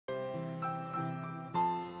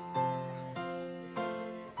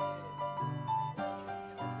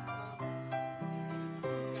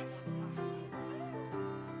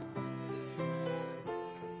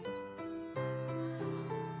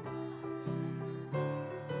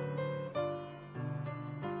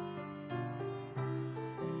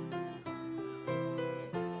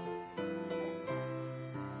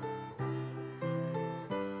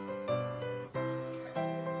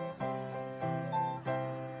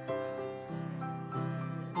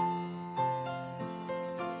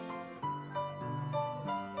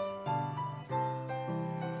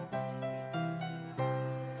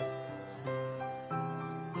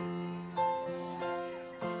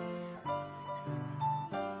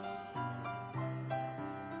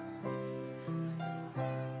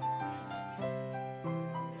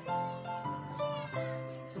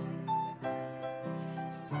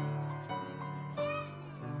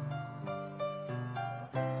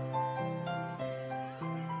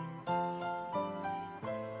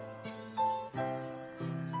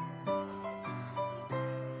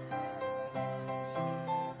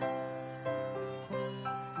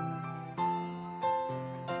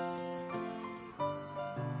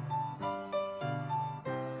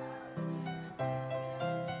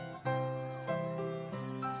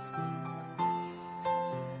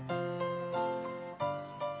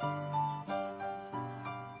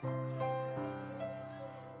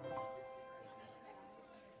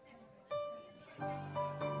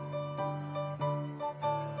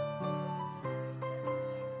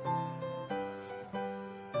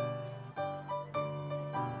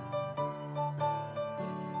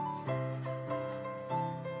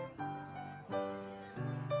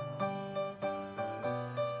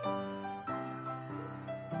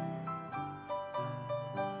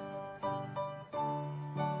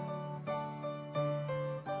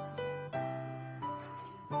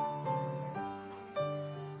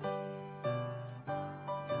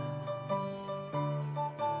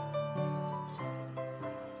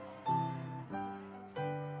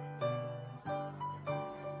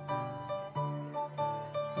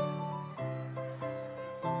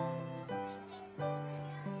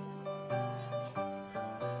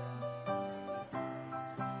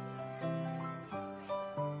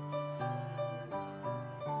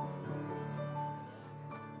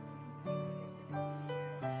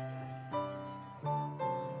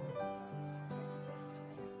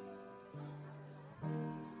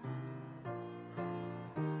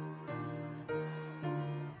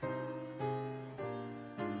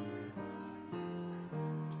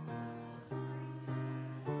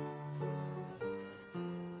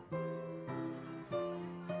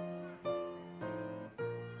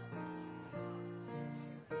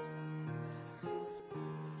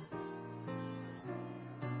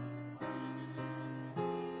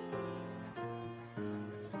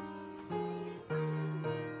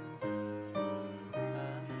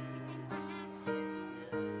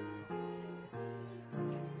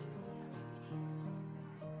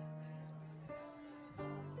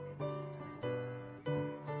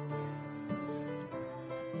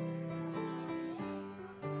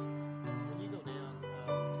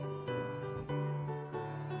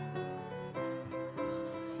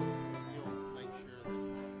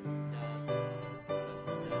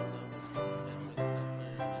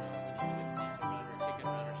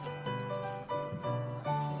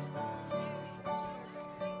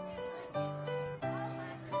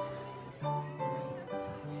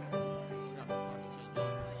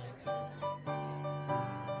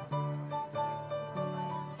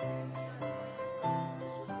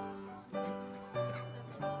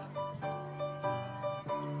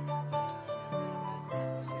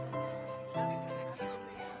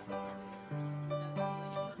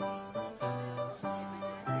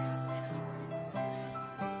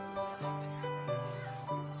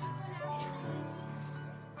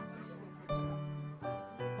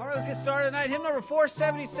right, let's get started tonight. Hymn number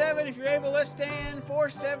 477. If you're able, let's stand.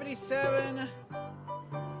 477.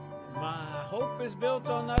 My hope is built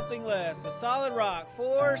on nothing less. The solid rock.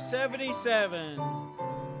 477.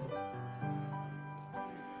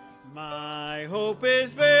 My hope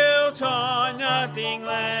is built on nothing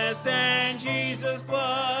less than Jesus'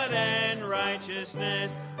 blood and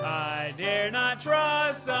righteousness. I dare not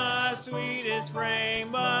trust the sweetest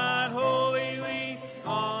frame, but wholly lean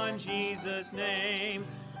on Jesus' name.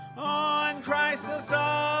 On Christ the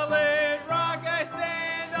solid rock I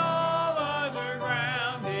stand, all other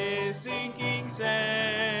ground is sinking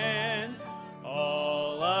sand.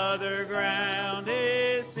 All other ground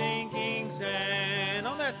is sinking sand.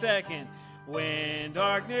 On that second. When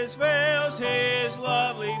darkness veils his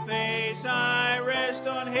lovely face, I rest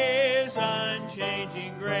on his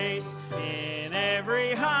unchanging grace. In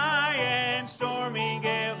every high and stormy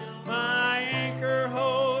gale, my anchor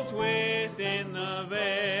holds within the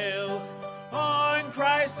veil. On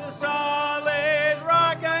Christ the solid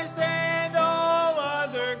rock I stand, all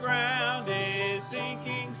other ground is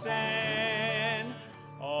sinking sand.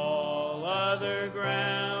 All other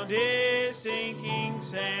ground is sinking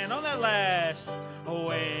sand. On that last,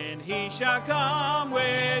 when he shall come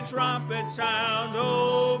with trumpet sound,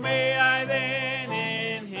 oh, may I then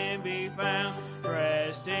in him be found,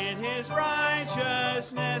 dressed in his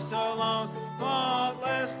righteousness alone,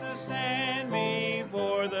 faultless to stand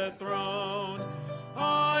before the throne.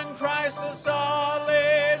 On Christ the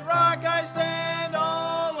solid rock I stand,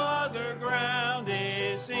 all other ground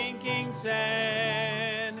is sinking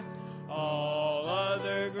sand. All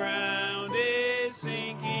other ground is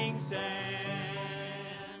sinking sand.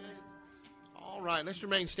 All right, let's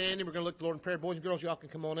remain standing. We're going to look to the Lord in prayer. Boys and girls, y'all can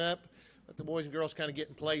come on up. Let the boys and girls kind of get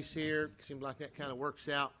in place here. Seems like that kind of works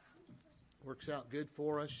out good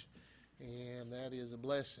for us, and that is a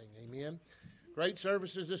blessing. Amen. Great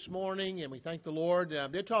services this morning, and we thank the Lord. I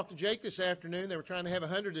did talk to Jake this afternoon. They were trying to have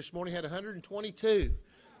 100 this morning, had 122.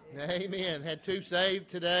 Amen. Had 2 saved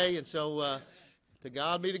today, and so to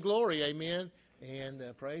God be the glory. Amen. And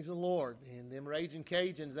praise the Lord. And them Raging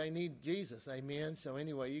Cajuns, they need Jesus. Amen. So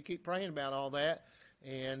anyway, you keep praying about all that.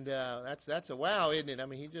 And that's a wow, isn't it? I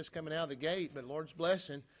mean, he's just coming out of the gate, but Lord's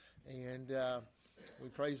blessing. And we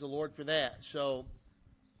praise the Lord for that. So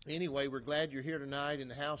anyway, we're glad you're here tonight in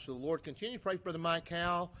the house of the Lord. Continue to pray for Brother Mike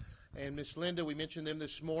Howell and Miss Linda. We mentioned them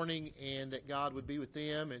this morning, and that God would be with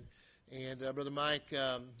them. And Brother Mike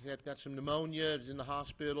had got some pneumonia, is in the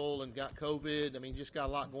hospital, and got COVID. I mean, just got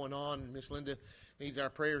a lot going on. And Miss Linda needs our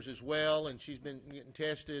prayers as well, and she's been getting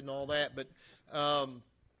tested and all that. But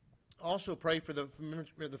also pray for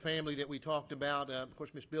the family that we talked about. Of course,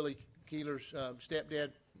 Miss Billy Keeler's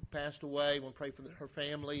stepdad passed away. We want to pray for her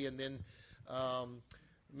family. And then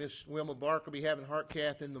Miss Wilma Barker will be having heart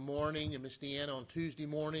cath in the morning, and Miss Deanna on Tuesday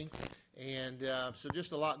morning. And so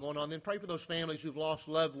just a lot going on. Then pray for those families who've lost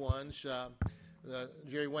loved ones, the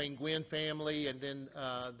Jerry Wayne Gwynn family, and then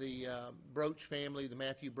the Broach family, the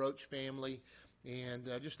Matthew Broach family, and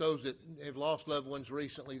just those that have lost loved ones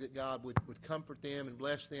recently, that God would comfort them and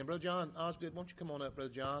bless them. Brother John Osgood, why don't you come on up,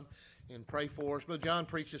 Brother John, and pray for us. Brother John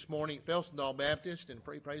preached this morning at Felsendahl Baptist, and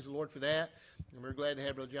praise the Lord for that. And we're glad to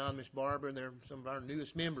have Brother John and Miss Barbara, and they're some of our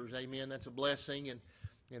newest members. Amen. That's a blessing. And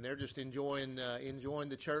they're just enjoying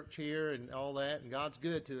the church here and all that. And God's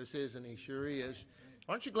good to us, isn't he? Sure is.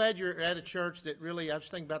 Aren't you glad you're at a church that really, I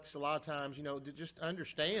just think about this a lot of times, that just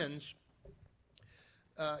understands,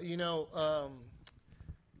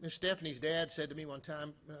 Miss Stephanie's dad said to me one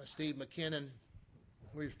time, Steve McKinnon,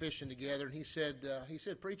 we were fishing together, and he said,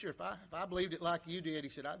 Preacher, if I believed it like you did, he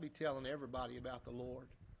said, I'd be telling everybody about the Lord.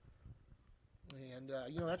 And,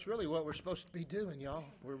 that's really what we're supposed to be doing, y'all.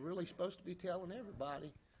 We're really supposed to be telling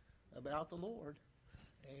everybody about the Lord.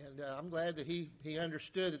 And I'm glad that he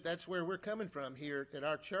understood that that's where we're coming from here at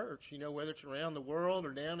our church, whether it's around the world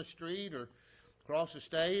or down the street or across the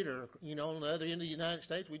state or, on the other end of the United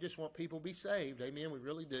States. We just want people to be saved. Amen. We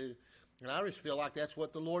really do. And I just feel like that's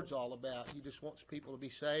what the Lord's all about. He just wants people to be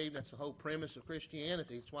saved. That's the whole premise of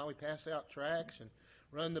Christianity. It's why we pass out tracts and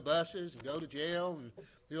run the buses and go to jail and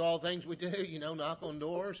do all the things we do, knock on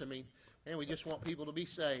doors. I mean, man, we just want people to be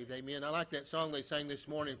saved. Amen. I like that song they sang this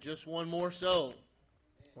morning, Just One More Soul.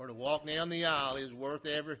 Or to walk down the aisle is worth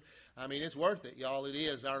it's worth it, y'all. It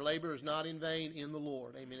is. Our labor is not in vain in the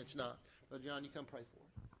Lord. Amen. It's not. Brother John, you come pray for it.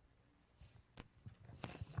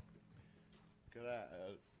 Could I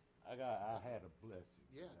had a blessing.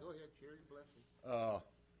 Yeah, go ahead, share your blessing.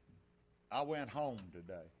 I went home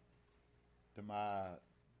today to my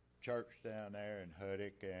church down there in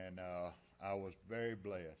Huddick, and I was very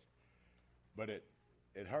blessed. But it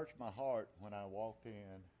hurts my heart when I walked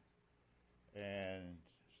in and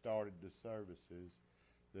started the services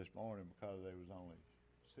this morning because there was only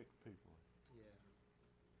 6 people. Yeah.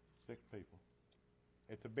 6 people.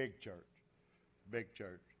 It's a big church. Big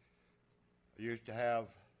church.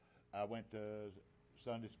 I went to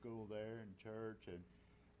Sunday school there in church, and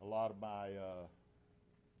a lot of my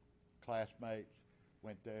classmates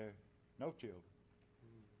went there. No children.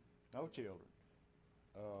 No children.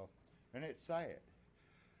 And it's sad.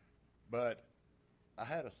 But I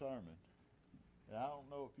had a sermon, and I don't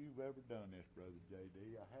know if you've ever done this, Brother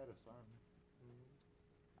J.D. I had a sermon.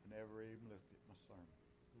 I never even looked at my sermon.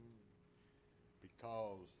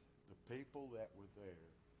 Because the people that were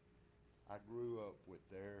there, I grew up with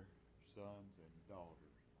their sons and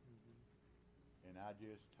daughters. And I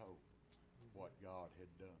just told what God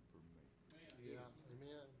had done for me. Yeah.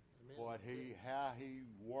 Amen. Amen. How he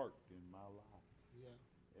worked in my life. Yeah.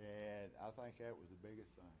 And I think that was the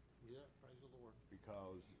biggest thing. Yeah. Praise the Lord.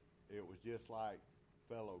 Because it was just like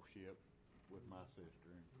fellowship with my sister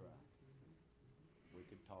in Christ. We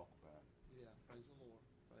could talk about it. Yeah. Praise the Lord.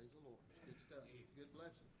 Praise the Lord. Good stuff. Good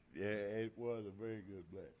blessing. Yeah, it was a very good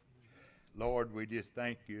blessing. Lord, we just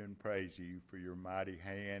thank you and praise you for your mighty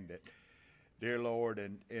hand, dear Lord,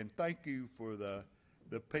 and thank you for the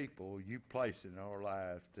people you place in our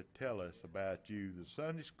lives to tell us about you, the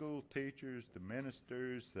Sunday school teachers, the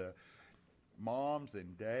ministers, the moms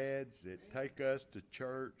and dads that take us to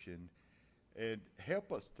church and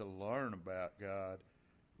help us to learn about God.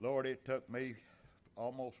 Lord, it took me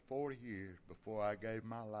almost 40 years before I gave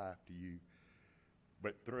my life to you.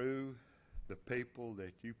 But through the people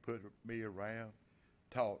that you put me around,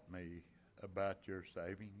 taught me about your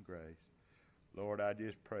saving grace. Lord, I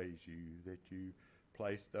just praise you that you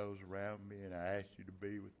placed those around me, and I ask you to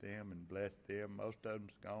be with them and bless them. Most of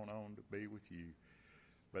them's gone on to be with you.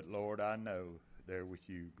 But Lord, I know they're with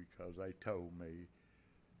you because they told me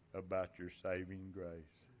about your saving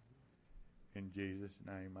grace. In Jesus'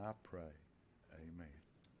 name I pray. Amen.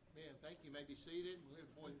 Man, thank you. You may be seated. We'll hear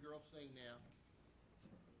the boys and girls sing now.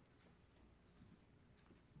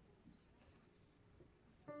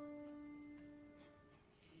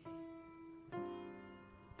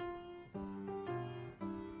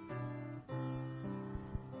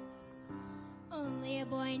 Only a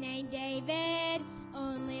boy named David,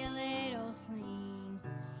 only a little sling.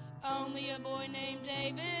 Only a boy named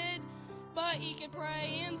David, but he could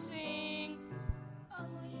pray and sing.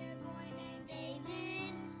 Only a boy named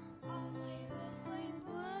David, only a boy.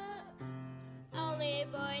 Only a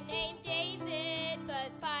boy named David,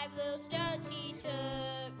 but 5 little stones he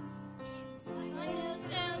took. 1 little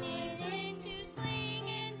stone he went to sling,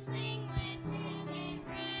 and sling went to and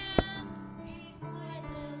round. 1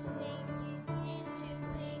 little sling into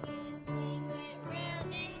sling, and sling went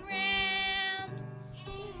round and round.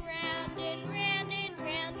 Round and round and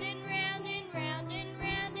round and round and round and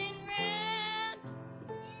round and round.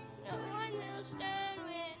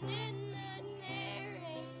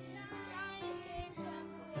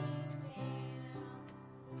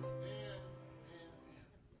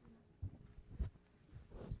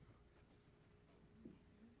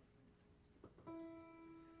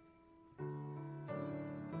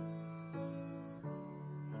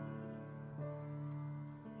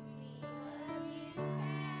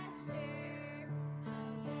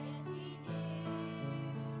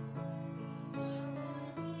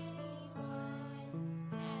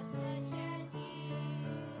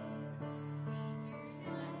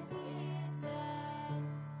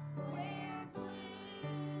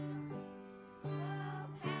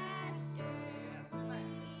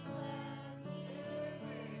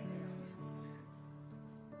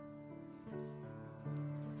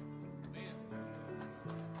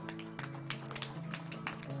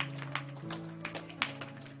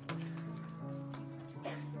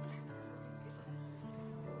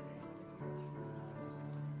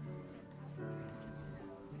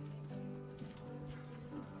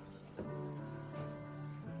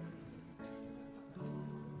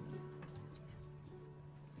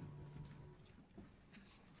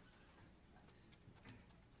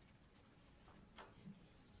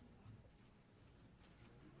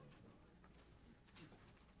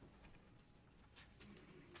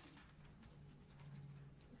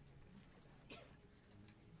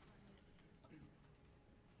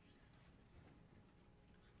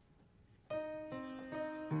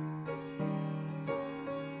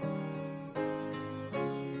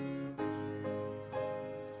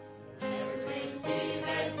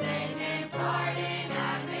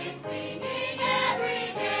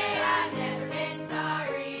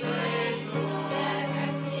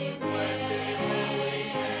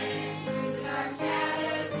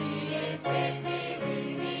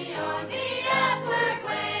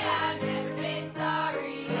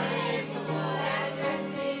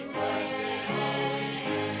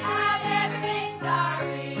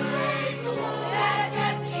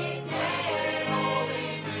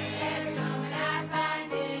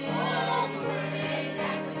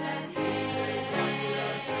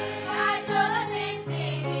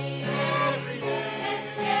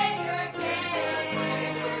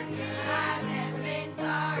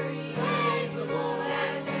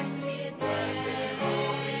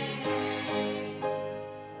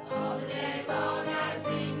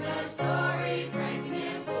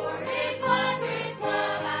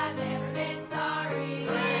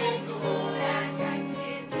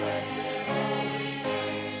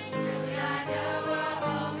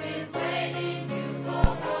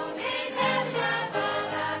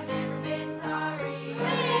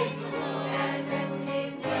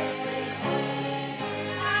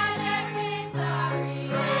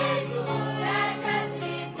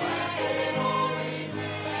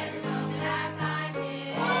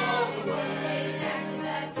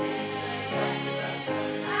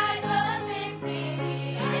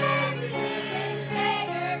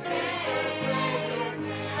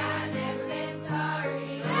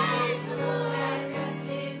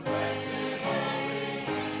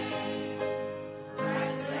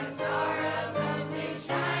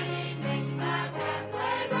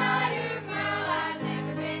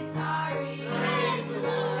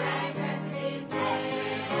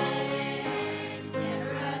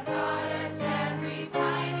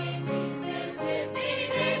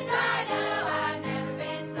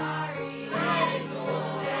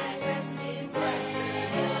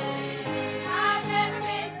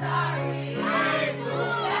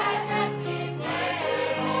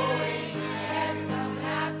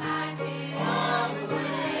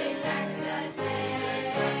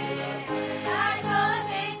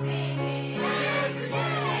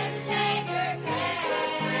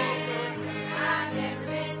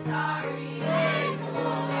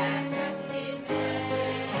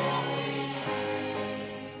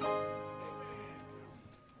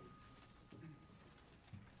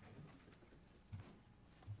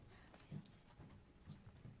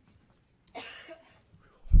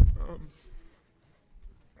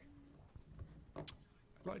 I'd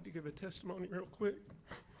like to give a testimony real quick.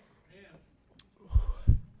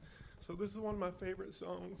 So this is one of my favorite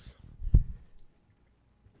songs.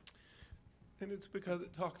 And it's because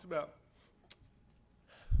it talks about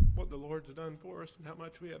what the Lord's done for us and how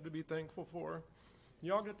much we have to be thankful for.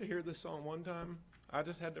 Y'all get to hear this song one time. I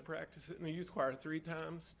just had to practice it in the youth choir 3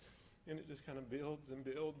 times. And it just kind of builds and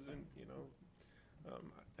builds. And, you know,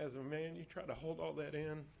 as a man, you try to hold all that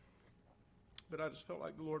in. But I just felt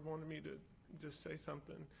like the Lord wanted me to just say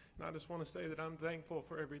something. And I just want to say that I'm thankful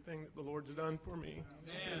for everything that the Lord's done for me.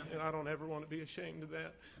 And I don't ever want to be ashamed of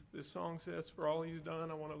that. This song says, for all he's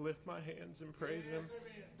done, I want to lift my hands and praise him.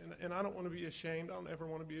 And I don't want to be ashamed. I don't ever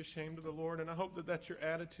want to be ashamed of the Lord. And I hope that that's your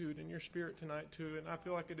attitude and your spirit tonight, too. And I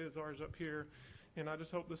feel like it is ours up here. And I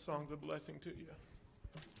just hope this song's a blessing to you.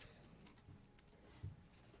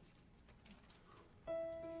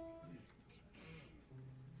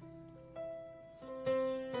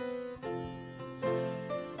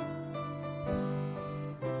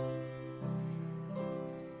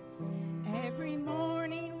 Every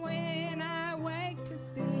morning when I wake to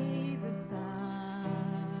see the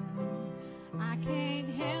sun, I can't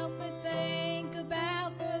help but think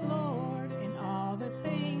about the Lord and all the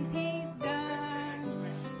things he's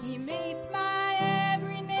done. He meets my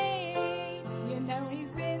every need. You know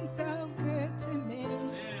he's been so good to me.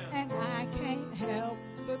 And I can't help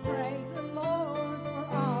but praise the Lord for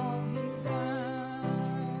all he's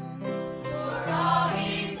done. For all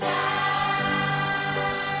he's done.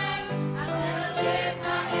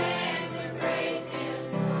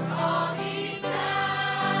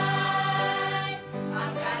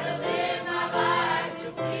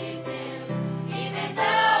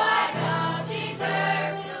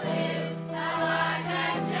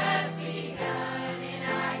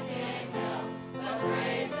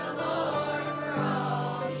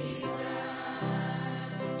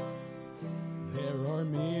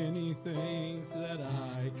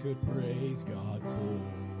 Could praise God for,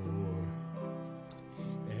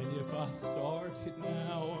 and if I started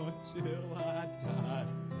now until I died,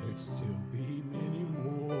 there'd still be many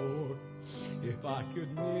more. If I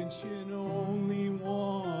could mention only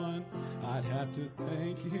one, I'd have to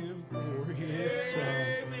thank him for his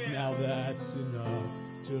son. Now that's enough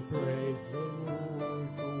to praise the Lord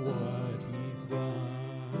for what he's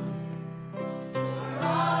done. For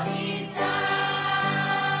all he's done.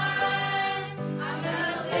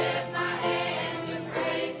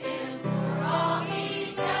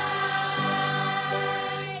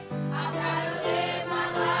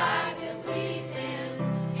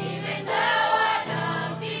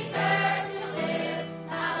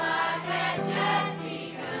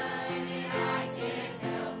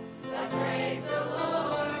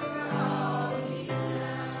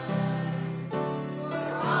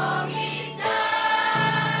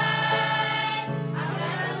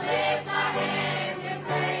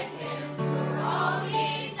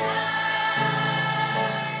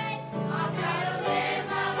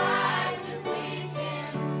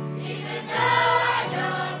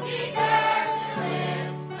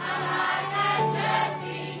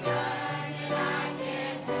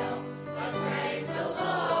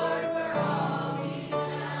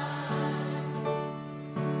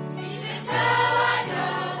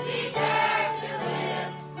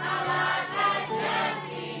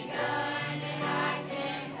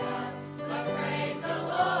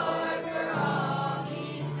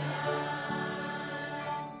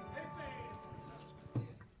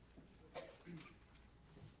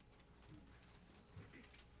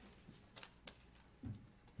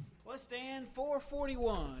 Let's stand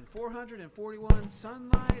 441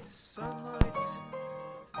 sunlights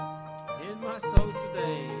in my soul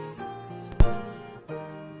today.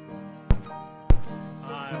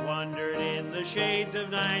 I wandered in the shades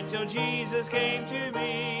of night till Jesus came to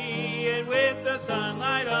me, and with the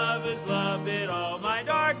sunlight of his love bid all my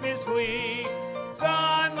darkness flee.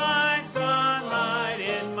 Sunlight, sunlight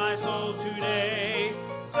in my soul today.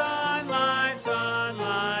 Sunlight,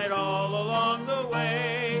 sunlight all along the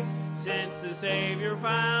way. Since the Savior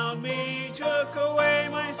found me, took away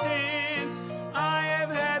my sin, I have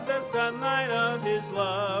had the sunlight of his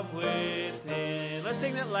love within. Let's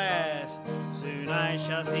sing that last. Soon I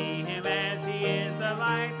shall see him as he is, the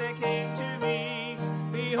light that came to me.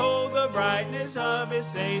 Behold the brightness of his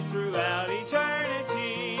face throughout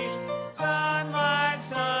eternity. Sunlight,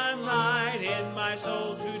 sunlight in my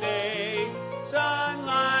soul today.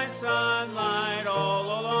 Sunlight, sunlight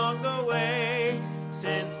all along the way.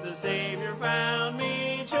 Since the Savior found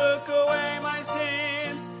me, took away my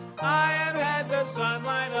sin, I have had the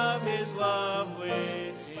sunlight of his love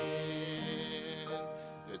within.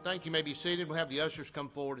 Good Thank you. You may be seated. We'll have the ushers come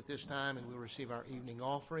forward at this time, and we'll receive our evening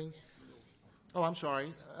offering. Oh, I'm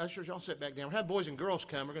sorry. Ushers, y'all sit back down. We'll have boys and girls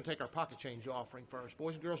come. We're going to take our pocket change offering first.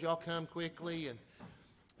 Boys and girls, y'all come quickly. And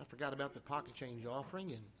I forgot about the pocket change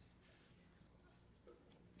offering. And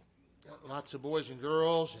got lots of boys and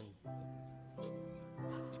girls. And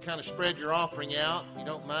you kind of spread your offering out, if you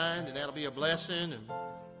don't mind, and that'll be a blessing. And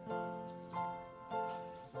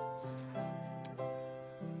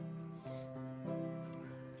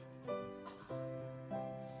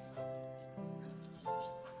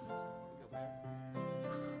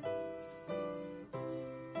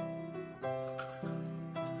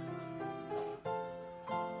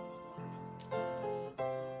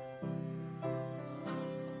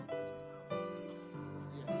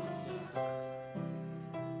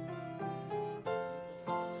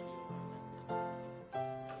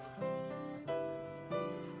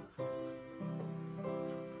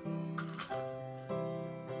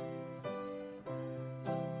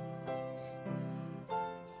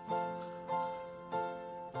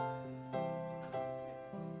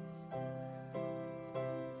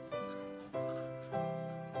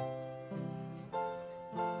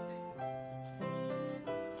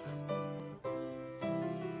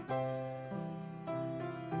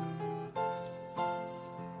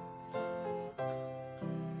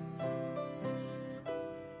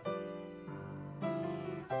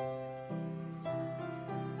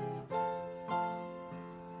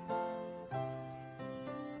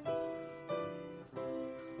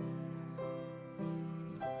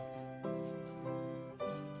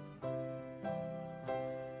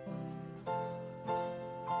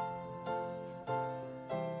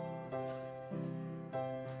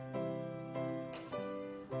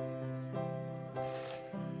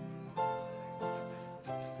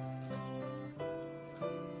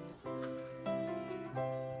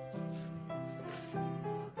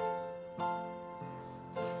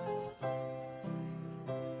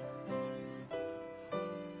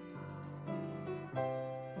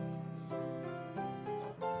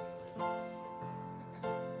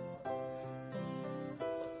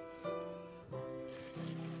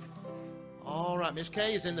all right, Miss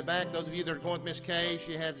Kay is in the back. Those of you that are going with Miss Kay,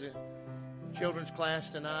 she has the children's class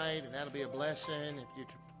tonight, and that'll be a blessing.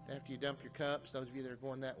 After you dump your cups, those of you that are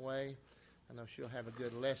going that way, I know she'll have a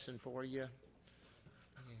good lesson for you,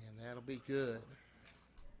 and that'll be good.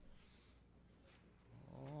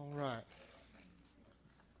 All right.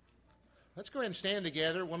 Let's go ahead and stand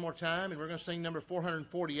together one more time, and we're going to sing number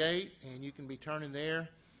 448, and you can be turning there.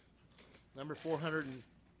 Number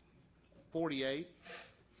 448.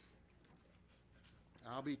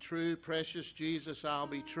 I'll be true, precious Jesus, I'll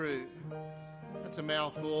be true. That's a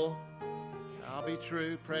mouthful. I'll be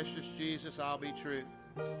true, precious Jesus, I'll be true.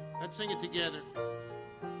 Let's sing it together.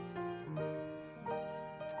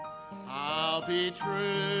 I'll be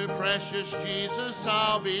true, precious Jesus,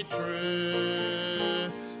 I'll be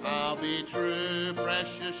true. I'll be true,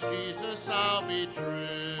 precious Jesus, I'll be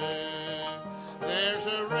true. There's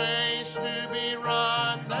a race to be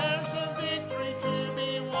run, there's a victory to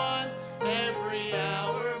be won. Every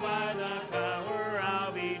hour by thy power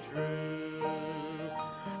I'll be true.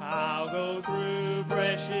 I'll go through,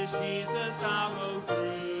 precious Jesus, I'll go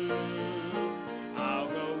through. I'll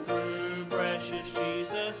go through, precious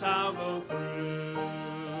Jesus, I'll go through.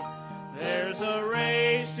 There's a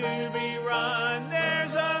race to be run,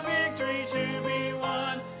 there's a victory to be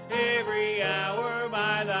won. Every hour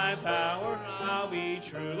by thy power I'll be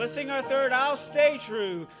true. Let's sing our third, I'll stay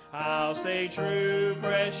true. I'll stay true,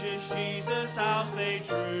 precious Jesus, I'll stay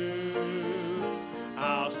true.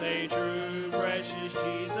 I'll stay true, precious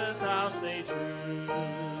Jesus, I'll stay true.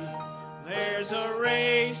 There's a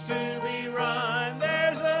race to be run,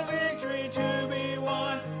 there's a victory to be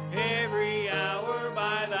won. Every hour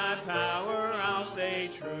by thy power I'll stay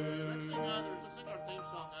true. Let's sing others. Let's sing our theme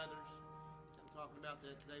song, Others. I'm talking about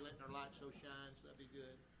that today, letting our light so shine, so that'd be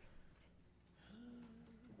good.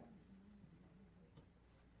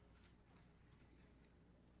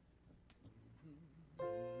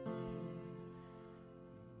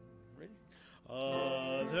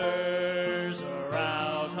 Others are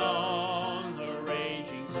out on the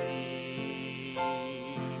raging sea,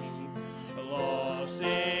 lost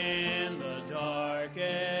in the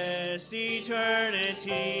darkest eternity.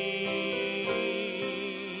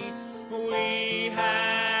 We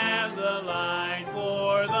have the light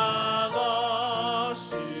for the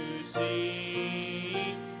lost to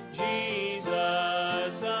see,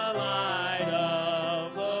 Jesus, the light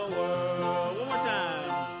of the world. One more time.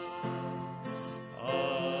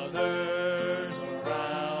 Others are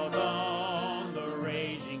out on the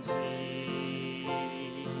raging sea,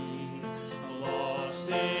 lost lost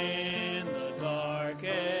in the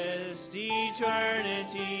darkest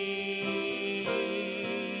eternity.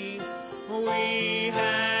 We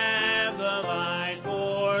have the light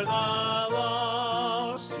for the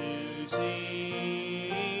lost to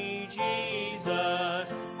see Jesus,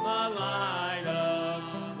 the light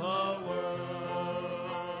of the world.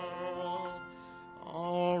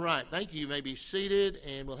 All right, thank you. You may be seated,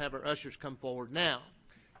 and we'll have our ushers come forward now.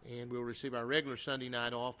 And we'll receive our regular Sunday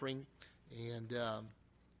night offering. And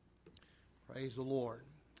praise the Lord.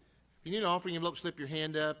 If you need an offering envelope, slip your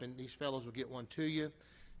hand up, and these fellows will get one to you.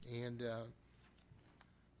 And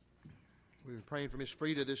we were praying for Miss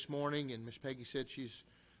Frida this morning, and Miss Peggy said she's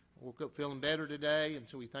woke up feeling better today, and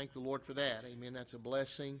so we thank the Lord for that. Amen. That's a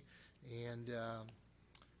blessing. And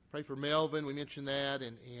pray for Melvin. We mentioned that,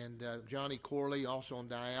 and Johnny Corley also on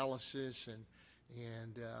dialysis,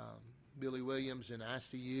 and Billy Williams in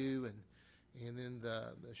ICU, and then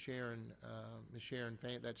the Sharon, Miss Sharon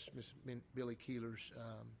Fan, that's Miss Billy Keeler's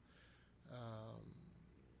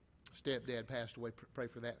stepdad passed away. Pray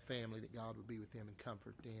for that family, that God would be with them and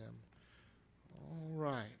comfort them. All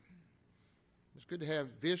right. It's good to have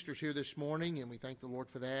visitors here this morning, and we thank the Lord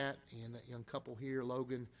for that. And that young couple here,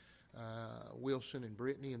 Logan Wilson and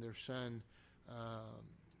Brittany, and their son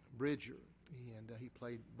Bridger. And he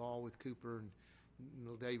played ball with Cooper and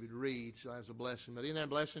little David Reed, so that was a blessing. But isn't that a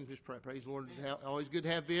blessing? Just praise the Lord. Always good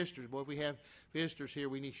to have visitors. Boy, if we have visitors here,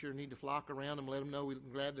 we sure need to flock around them, let them know we're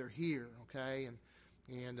glad they're here, okay?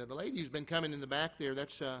 And the lady who's been coming in the back there,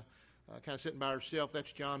 that's kind of sitting by herself.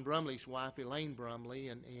 That's John Brumley's wife, Elaine Brumley,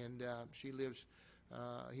 and she lives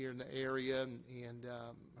here in the area, and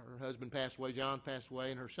her husband passed away, John passed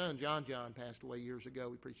away, and her son, John passed away years ago.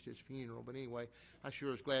 We preached his funeral. But anyway, I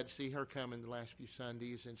sure was glad to see her coming the last few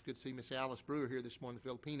Sundays, and it's good to see Miss Alice Brewer here this morning, the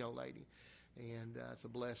Filipino lady, and it's a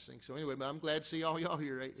blessing. So anyway, but I'm glad to see all y'all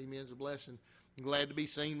here. Amen. It's a blessing. I'm glad to be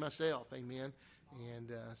seen myself. Amen.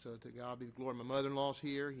 And so to God be the glory. My mother-in-law's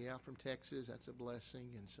here, from Texas. That's a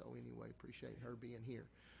blessing. And so anyway, appreciate her being here.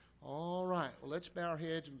 All right. Well, let's bow our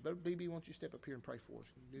heads. Brother BB, why don't you step up here and pray for us?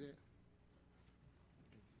 Can you do that?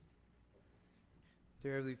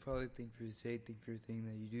 Dear Heavenly Father, thank you for this day. Thank you for everything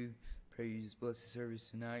that you do. Pray you just bless the service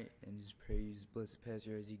tonight, and just pray you just bless the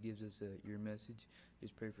pastor as he gives us your message.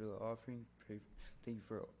 Just pray for the offering. Thank you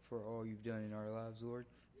for all you've done in our lives, Lord.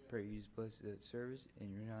 Pray you just bless the service.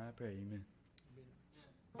 In your name I pray, amen.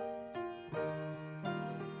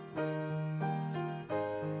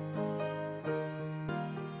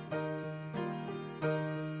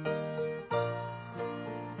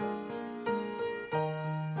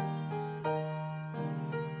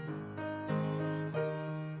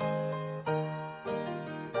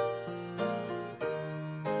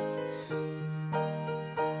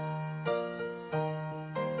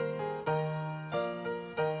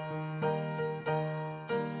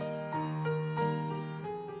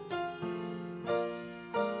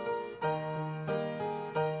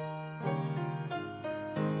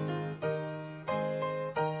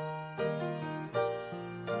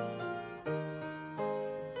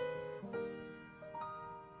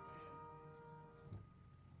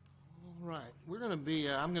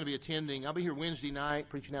 I'm going to be attending. I'll be here Wednesday night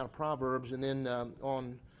preaching out of Proverbs, and then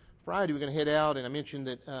on Friday we're going to head out. And I mentioned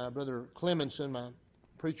that Brother Clemenson, my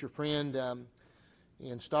preacher friend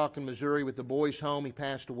in Stockton, Missouri, with the boys' home, he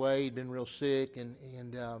passed away. He'd been real sick,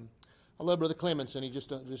 and I love Brother Clemenson. He's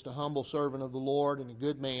just a humble servant of the Lord and a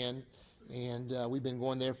good man. And we've been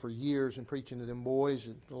going there for years and preaching to them boys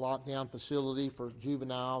at the lockdown facility for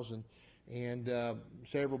juveniles, and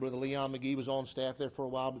several. Brother Leon McGee was on staff there for a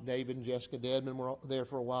while, but David and Jessica Dedman were there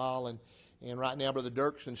for a while, and right now Brother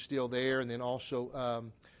Dirkson's still there, and then also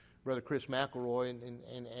Brother Chris McElroy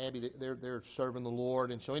and Abby, they're serving the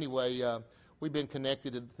Lord. And so anyway, we've been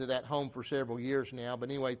connected to that home for several years now. But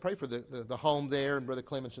anyway, pray for the home there and Brother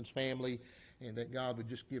Clemenson's family, and that God would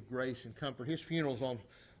just give grace and comfort. His funeral's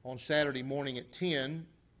on Saturday morning at 10,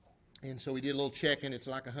 and so we did a little checking. It's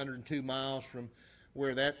like 102 miles from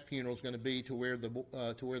where that funeral is going to be to where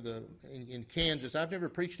in Kansas. I've never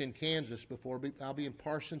preached in Kansas before. I'll be in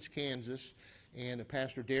Parsons, Kansas, and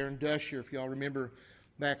Pastor Darren Dusher, if y'all remember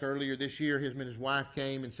back earlier this year, him and his wife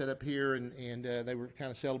came and set up here, and they were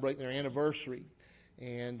kind of celebrating their anniversary.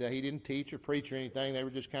 And he didn't teach or preach or anything. They were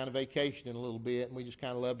just kind of vacationing a little bit, and we just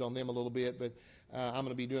kind of loved on them a little bit. But I'm going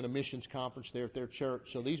to be doing a missions conference there at their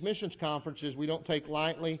church. So these missions conferences we don't take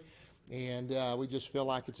lightly. And we just feel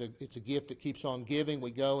like it's a gift that keeps on giving.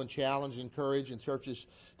 We go and challenge, encourage in churches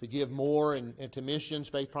to give more and to missions,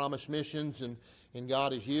 Faith Promise Missions, and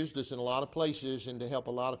God has used us in a lot of places and to help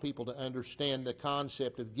a lot of people to understand the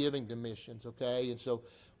concept of giving to missions, okay? And so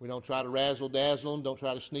We don't try to razzle-dazzle them, don't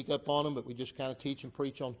try to sneak up on them, but we just kind of teach and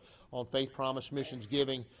preach on faith, promise, missions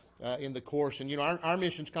giving in the course. And, our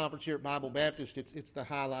missions conference here at Bible Baptist, it's the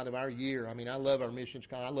highlight of our year. I mean, I love our missions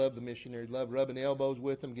conference. I love the missionaries. Love rubbing elbows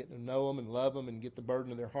with them, getting to know them and love them and get the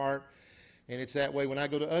burden of their heart. And it's that way when I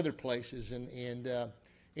go to other places. And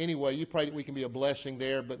anyway, you pray that we can be a blessing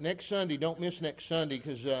there. But next Sunday, don't miss next Sunday,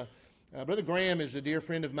 because Brother Graham is a dear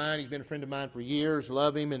friend of mine. He's been a friend of mine for years.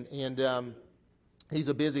 Love him. And he's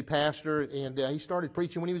a busy pastor. And he started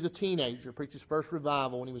preaching when he was a teenager. Preached his first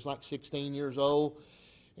revival when he was like 16 years old.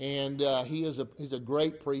 And he's a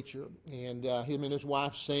great preacher. And him and his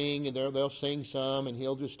wife sing, and they'll sing some, and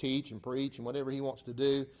he'll just teach and preach and whatever he wants to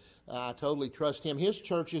do. I totally trust him. His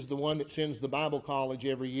church is the one that sends the Bible college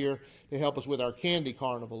every year to help us with our candy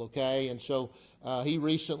carnival, okay? And so he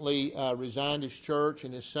recently resigned his church,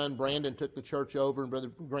 and his son Brandon took the church over, and Brother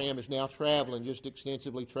Graham is now traveling, just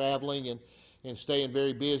extensively traveling and staying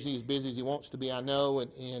very busy as he wants to be, I know,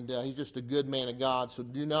 and he's just a good man of God. So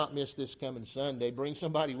do not miss this coming Sunday. Bring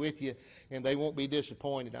somebody with you, and they won't be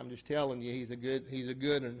disappointed. I'm just telling you, he's a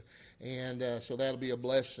good one, and so that'll be a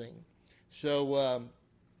blessing. So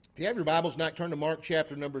if you have your Bibles tonight, turn to Mark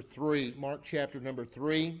chapter number 3. Mark chapter number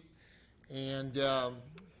 3, and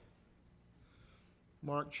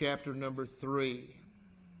Mark chapter number 3.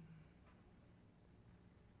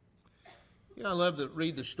 I love to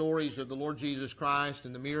read the stories of the Lord Jesus Christ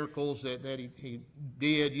and the miracles that he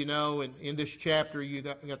did, and in this chapter you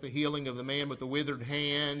got the healing of the man with the withered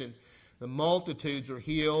hand, and the multitudes are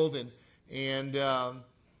healed, and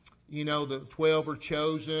the 12 are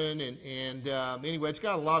chosen, and anyway, it's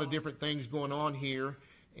got a lot of different things going on here.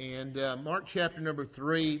 And Mark chapter number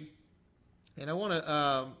 3, and I want to,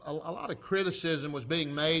 a lot of criticism was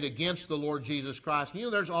being made against the Lord Jesus Christ.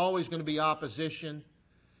 There's always going to be opposition.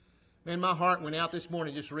 Man, my heart went out this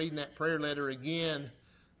morning just reading that prayer letter again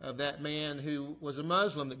of that man who was a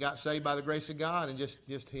Muslim that got saved by the grace of God, and just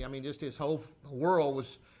his whole world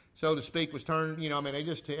was, so to speak, was turned.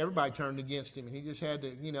 Everybody turned against him, and he just had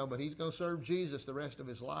to, but he's going to serve Jesus the rest of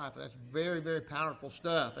his life. That's very, very powerful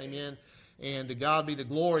stuff. Amen. And to God be the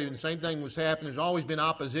glory. And the same thing was happening. There's always been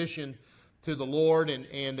opposition to the Lord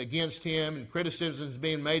and against him, and criticisms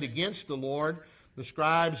being made against the Lord. The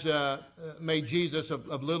scribes made Jesus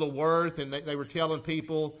of little worth, and they were telling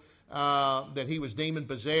people that he was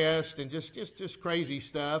demon-possessed, and just crazy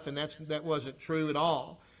stuff, and that wasn't true at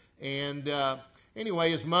all. And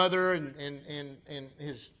anyway, his mother and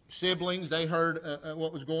his siblings, they heard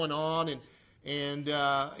what was going on, and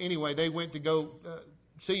anyway, they went to go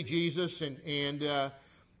see Jesus, and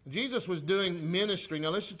Jesus was doing ministry. Now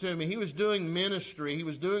listen to me, he was doing ministry, he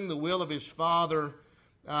was doing the will of his Father,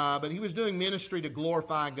 but he was doing ministry to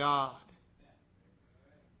glorify God.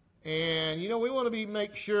 And, we want to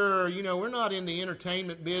make sure, we're not in the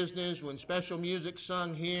entertainment business when special music's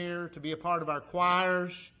sung here to be a part of our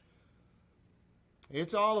choirs.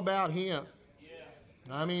 It's all about him.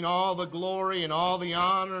 All the glory and all the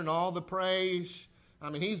honor and all the praise.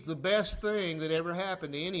 He's the best thing that ever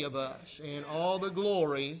happened to any of us. And all the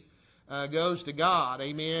glory goes to God.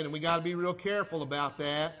 Amen. And we got to be real careful about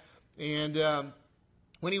that. And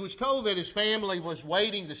when he was told that his family was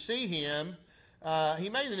waiting to see him, he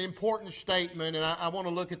made an important statement, and I want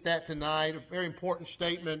to look at that tonight, a very important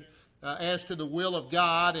statement as to the will of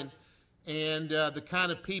God and the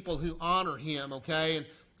kind of people who honor him, okay? And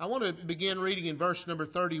I want to begin reading in verse number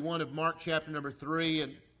 31 of Mark chapter number 3,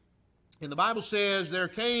 and the Bible says, "There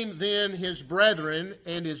came then his brethren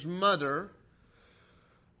and his mother,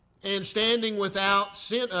 and standing without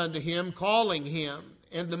sent unto him, calling him.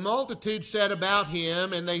 And the multitude sat about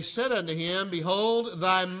him, and they said unto him, Behold,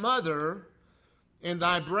 thy mother and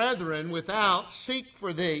thy brethren without seek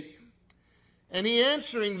for thee. And he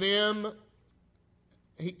answered them,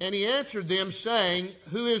 saying,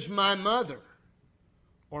 Who is my mother,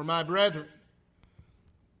 or my brethren?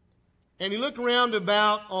 And he looked round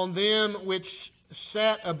about on them which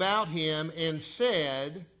sat about him, and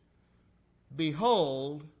said,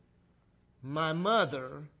 Behold, my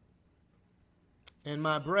mother and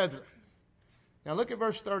my brethren." Now look at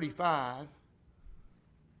verse 35.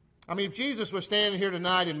 If Jesus was standing here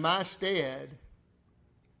tonight in my stead,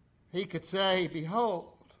 he could say,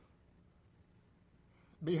 Behold,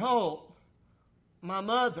 my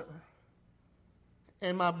mother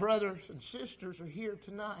and my brothers and sisters are here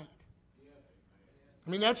tonight.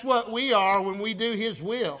 That's what we are when we do his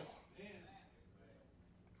will.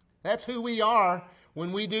 That's who we are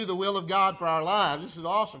when we do the will of God for our lives. This is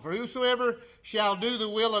awesome. "For whosoever shall do the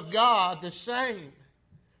will of God, the same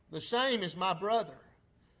is my brother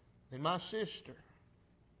and my sister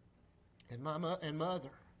and my mother."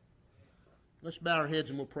 Let's bow our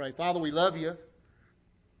heads and we'll pray. Father, we love you.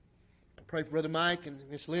 I pray for Brother Mike and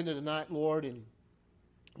Miss Linda tonight, Lord. And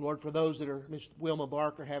Lord, for those that are, Miss Wilma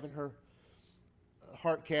Barker having her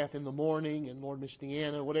heart cath in the morning, and Lord, Miss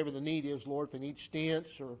Deanna, whatever the need is, Lord, if they need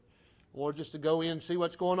stents or, Lord, just to go in and see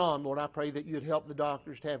what's going on, Lord, I pray that you'd help the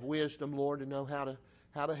doctors to have wisdom, Lord, to know how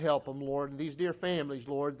to help them, Lord. And these dear families,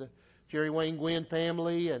 Lord, the Jerry Wayne Gwynn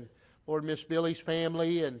family, and Lord, Miss Billy's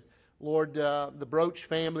family, and Lord, the Broach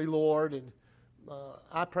family, Lord, and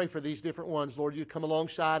I pray for these different ones, Lord. You come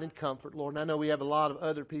alongside and comfort, Lord. And I know we have a lot of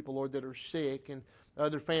other people, Lord, that are sick and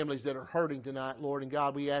other families that are hurting tonight, Lord. And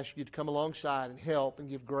God, we ask you to come alongside and help and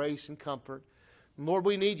give grace and comfort. And Lord,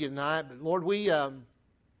 we need you tonight. But Lord, we want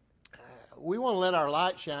to let our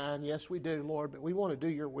light shine. Yes, we do, Lord. But we want to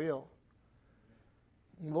do your will.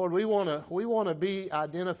 And Lord, we want to be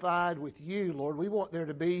identified with you, Lord. We want there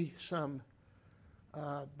to be some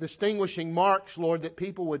distinguishing marks, Lord, that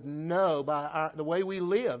people would know by the way we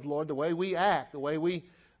live, Lord, the way we act, the way we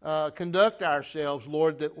conduct ourselves,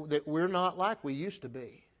 Lord, that we're not like we used to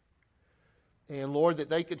be. And Lord, that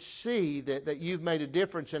they could see that you've made a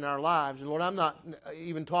difference in our lives. And Lord, I'm not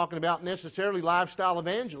even talking about necessarily lifestyle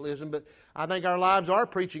evangelism, but I think our lives are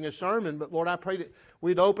preaching a sermon. But Lord, I pray that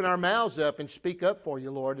we'd open our mouths up and speak up for you,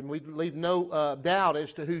 Lord, and we'd leave no doubt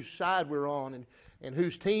as to whose side we're on and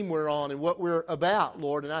whose team we're on and what we're about,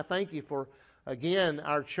 Lord. And I thank you for, again,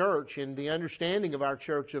 our church and the understanding of our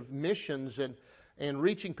church of missions and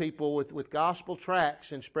reaching people with gospel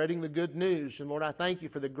tracts and spreading the good news. And Lord, I thank you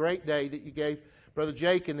for the great day that you gave Brother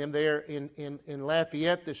Jake and them there in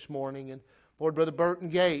Lafayette this morning. And Lord, Brother Burton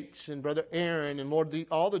Gates and Brother Aaron and Lord,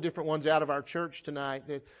 all the different ones out of our church tonight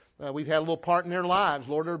that we've had a little part in their lives.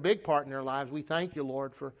 Lord, they're a big part in their lives. We thank you,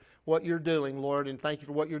 Lord, for what you're doing, Lord, and thank you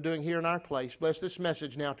for what you're doing here in our place. Bless this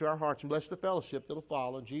message now to our hearts and bless the fellowship that'll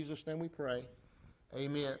follow. In Jesus' name we pray.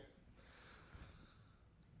 Amen.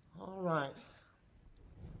 All right.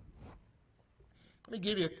 Let me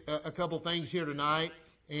give you a couple things here tonight.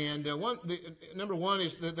 And number one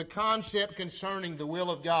is the concept concerning the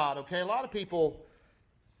will of God. Okay, a lot of people,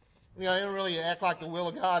 they don't really act like the will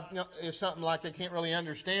of God is something like they can't really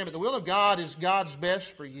understand. But the will of God is God's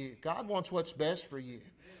best for you. God wants what's best for you.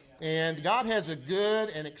 And God has a good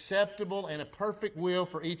and acceptable and a perfect will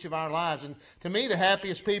for each of our lives. And to me, the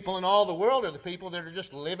happiest people in all the world are the people that are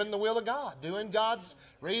just living the will of God,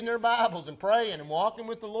 reading their Bibles and praying and walking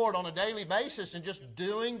with the Lord on a daily basis and just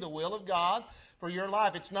doing the will of God for your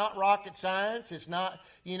life. It's not rocket science. It's not,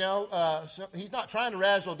 He's not trying to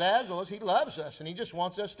razzle-dazzle us. He loves us, and He just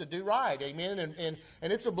wants us to do right. Amen? And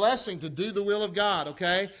it's a blessing to do the will of God,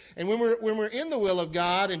 okay? And when we're in the will of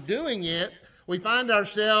God and doing it, we find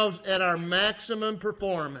ourselves at our maximum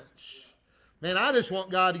performance. Man, I just want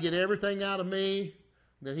God to get everything out of me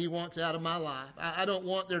that He wants out of my life. I don't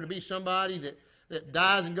want there to be somebody that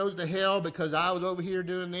dies and goes to hell because I was over here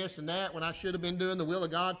doing this and that when I should have been doing the will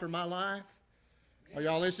of God for my life. Are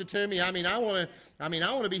y'all listening to me? I want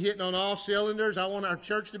to be hitting on all cylinders. I want our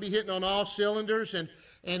church to be hitting on all cylinders. And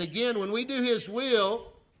again, when we do His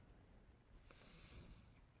will,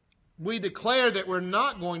 we declare that we're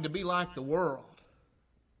not going to be like the world.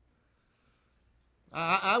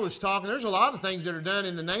 I was talking, there's a lot of things that are done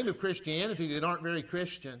in the name of Christianity that aren't very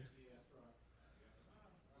Christian.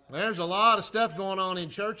 There's a lot of stuff going on in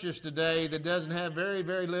churches today that doesn't have very,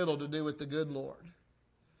 very little to do with the good Lord.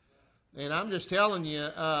 And I'm just telling you,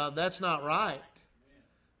 that's not right.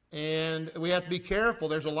 And we have to be careful.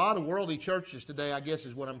 There's a lot of worldly churches today, I guess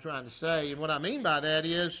is what I'm trying to say. And what I mean by that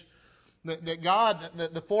is that God,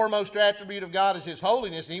 the foremost attribute of God is His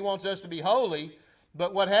holiness, and He wants us to be holy.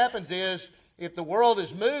 But what happens is, if the world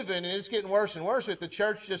is moving and it's getting worse and worse, if the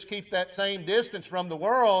church just keeps that same distance from the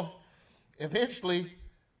world, eventually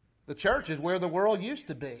the church is where the world used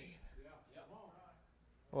to be.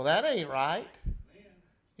 Well, that ain't right.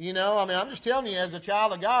 I'm just telling you, as a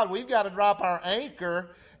child of God, we've got to drop our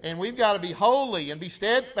anchor and we've got to be holy and be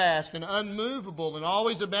steadfast and unmovable and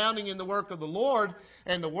always abounding in the work of the Lord.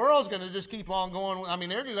 And the world's going to just keep on going.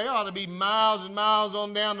 They ought to be miles and miles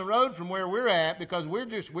on down the road from where we're at because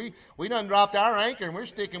we done dropped our anchor and we're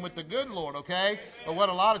sticking with the good Lord, okay? But what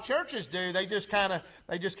a lot of churches do, they just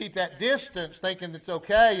keep that distance thinking it's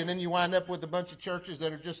okay. And then you wind up with a bunch of churches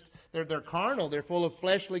that are just, they're carnal. They're full of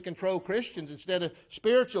fleshly controlled Christians instead of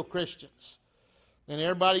spiritual Christians. And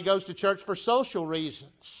everybody goes to church for social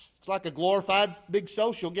reasons. It's like a glorified big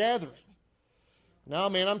social gathering. No,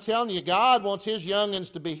 man, I'm telling you, God wants His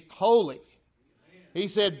young'uns to be holy. He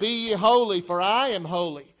said, "Be ye holy, for I am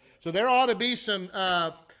holy." So there ought to be some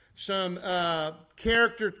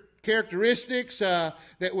character characteristics that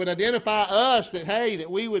would identify us, that, hey, that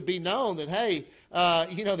we would be known, that, hey,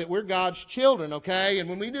 that we're God's children, okay? And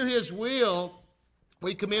when we do His will,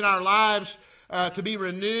 we commit our lives to be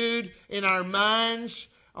renewed in our minds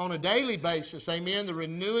on a daily basis, amen? The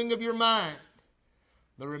renewing of your mind.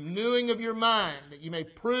 The renewing of your mind, that you may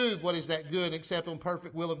prove what is that good and acceptable and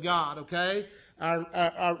perfect will of God, okay?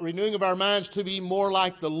 Our renewing of our minds to be more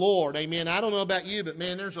like the Lord, amen? I don't know about you, but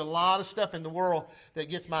man, there's a lot of stuff in the world that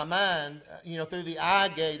gets my mind, through the eye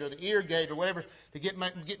gate or the ear gate or whatever, to get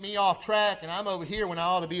me off track, and I'm over here when I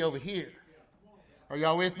ought to be over here. Are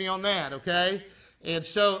y'all with me on that, okay? And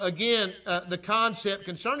so, again, the concept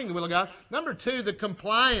concerning the will of God. Number two, the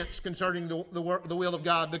compliance concerning the will of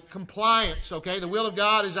God. The compliance, okay? The will of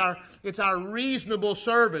God is our reasonable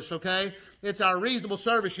service, okay? It's our reasonable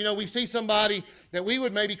service. We see somebody that we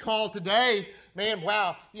would maybe call today, man,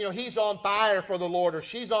 wow, he's on fire for the Lord, or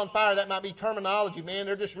she's on fire. That might be terminology, man.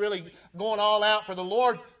 They're just really going all out for the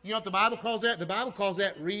Lord. You know what the Bible calls that? The Bible calls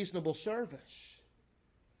that reasonable service.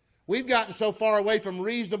 We've gotten so far away from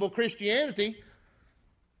reasonable Christianity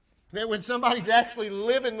that when somebody's actually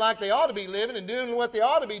living like they ought to be living and doing what they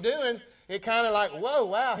ought to be doing, it kind of like, whoa,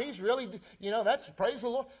 wow, he's really, that's, praise the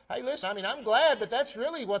Lord. Hey, listen, I'm glad, but that's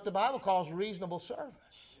really what the Bible calls reasonable service.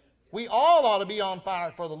 We all ought to be on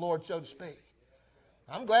fire for the Lord, so to speak.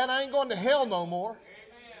 I'm glad I ain't going to hell no more.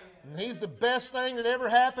 And He's the best thing that ever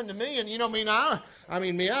happened to me. And I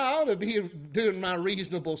ought to be doing my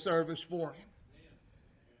reasonable service for Him.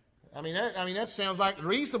 That sounds like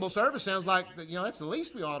reasonable service. Sounds like that's the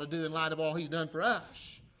least we ought to do in light of all He's done for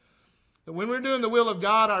us. But when we're doing the will of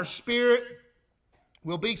God, our spirit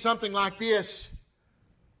will be something like this: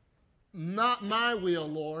 not my will,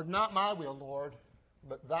 Lord, not my will, Lord,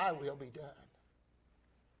 but Thy will be done.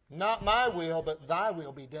 Not my will, but Thy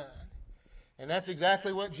will be done. And that's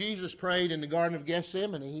exactly what Jesus prayed in the Garden of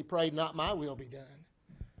Gethsemane. He prayed, not my will be done,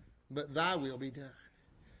 but Thy will be done.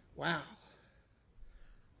 Wow.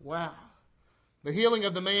 Wow. The healing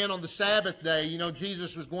of the man on the Sabbath day,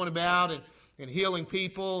 Jesus was going about and healing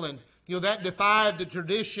people, and that defied the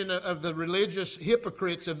tradition of the religious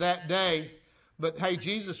hypocrites of that day. But hey,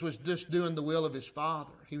 Jesus was just doing the will of His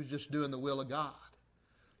Father. He was just doing the will of God.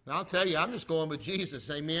 Now I'll tell you, I'm just going with Jesus,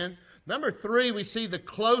 amen. Number three, we see the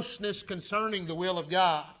closeness concerning the will of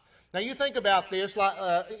God. Now you think about this, like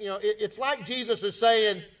it's like Jesus is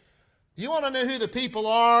saying, do you want to know who the people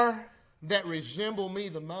are that resemble me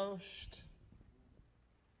the most?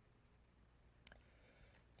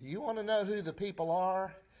 Do you want to know who the people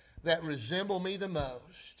are that resemble me the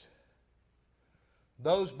most?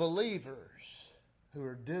 Those believers who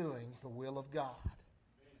are doing the will of God.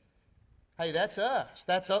 Hey, that's us.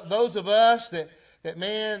 That's those of us that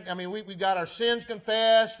man, we've got our sins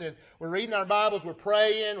confessed, and we're reading our Bibles, we're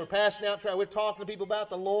praying, we're passing out, we're talking to people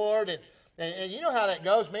about the Lord, and you know how that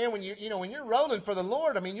goes, man. When when you're rolling for the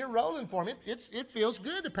Lord, you're rolling for Him. It feels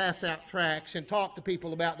good to pass out tracts and talk to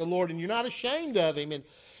people about the Lord, and you're not ashamed of Him.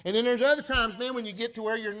 And then there's other times, man, when you get to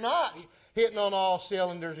where you're not hitting on all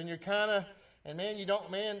cylinders, and you're kind of, and man, you don't,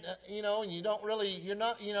 man, and you don't really, you're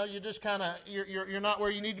not, you're just kind of, you're not where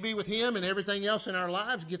you need to be with Him, and everything else in our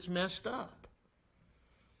lives gets messed up.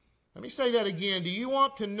 Let me say that again. Do you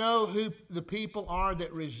want to know who the people are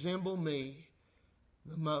that resemble me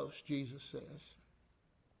the most? Jesus says.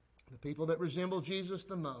 The people that resemble Jesus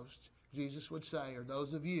the most, Jesus would say, are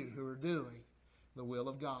those of you who are doing the will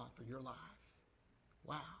of God for your life.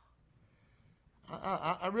 Wow.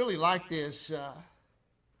 I really like this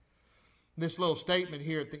little statement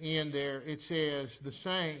here at the end there. It says, the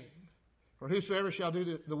same, for whosoever shall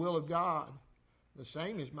do the will of God, the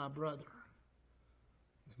same is my brother,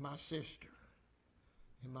 and my sister,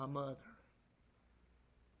 and my mother.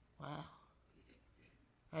 Wow.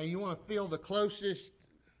 Hey, you want to feel the closest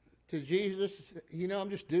to Jesus?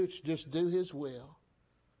 Just do His will.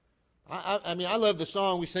 I love the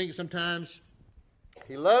song. We sing it sometimes.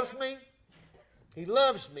 He loves me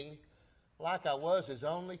like I was His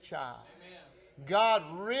only child. Amen. God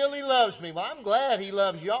really loves me. Well, I'm glad He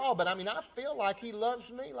loves y'all, but I feel like He loves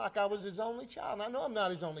me like I was His only child. And I know I'm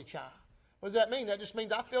not His only child. What does that mean? That just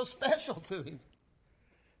means I feel special to Him.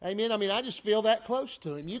 Amen. I just feel that close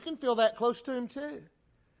to Him. You can feel that close to Him too.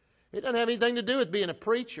 It doesn't have anything to do with being a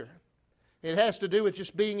preacher. It has to do with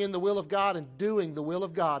just being in the will of God and doing the will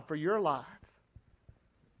of God for your life.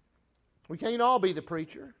 We can't all be the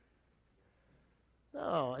preacher.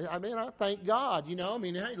 No, I thank God,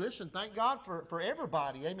 hey, listen, thank God for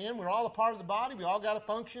everybody, amen. We're all a part of the body. We all got a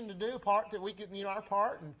function to do, a part that we can, our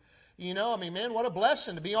part. And, man, what a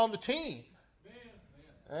blessing to be on the team.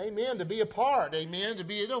 Amen. To be a part. Amen. To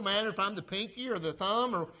be, it don't matter if I'm the pinky or the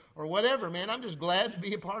thumb or whatever, man. I'm just glad to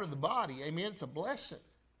be a part of the body. Amen. It's a blessing.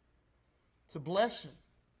 It's a blessing.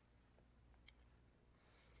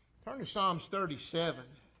 Turn to Psalms 37.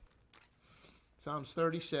 Psalms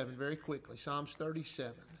 37, very quickly. Psalms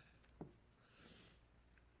 37.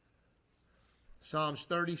 Psalms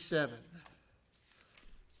 37.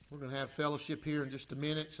 We're going to have fellowship here in just a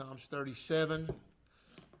minute. Psalms 37.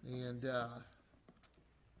 And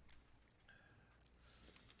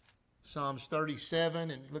Psalms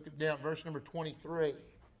 37, and look at down verse number 23.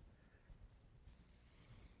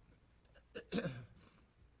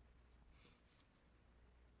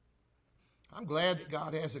 I'm glad that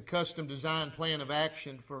God has a custom designed plan of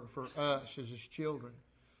action for us as His children.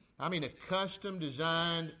 I mean, a custom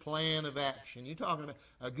designed plan of action. You're talking about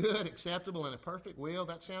a good, acceptable, and a perfect will.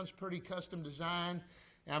 That sounds pretty custom designed.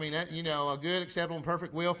 I mean, that, a good, acceptable, and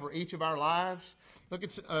perfect will for each of our lives. Look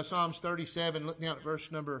at Psalms 37. Look down at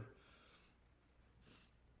verse number.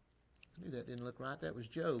 I knew that didn't look right. That was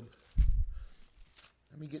Job.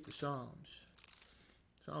 Let me get the Psalms.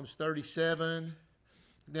 Psalms 37.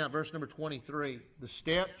 Now, verse number 23. The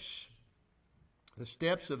steps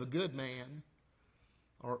of a good man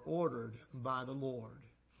are ordered by the Lord,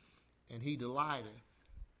 and He delighteth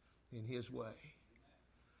in His way.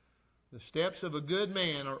 The steps of a good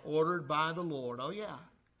man are ordered by the Lord. Oh, yeah.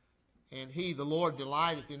 And He, the Lord,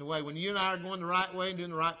 delighteth in the way. When you and I are going the right way and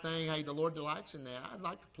doing the right thing, hey, the Lord delights in that. I'd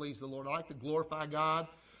like to please the Lord. I like to glorify God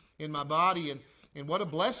in my body. And what a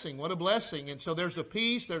blessing, what a blessing. And so there's a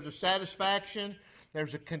peace, there's a satisfaction,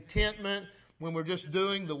 there's a contentment when we're just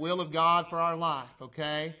doing the will of God for our life,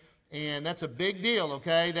 okay? And that's a big deal,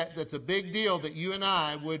 okay? That's a big deal that you and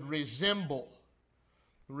I would resemble.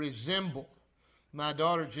 My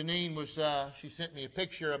daughter Janine she sent me a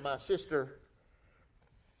picture of my sister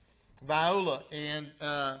Viola. And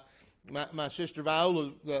my sister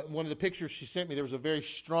Viola, one of the pictures she sent me, there was a very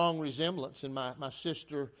strong resemblance in my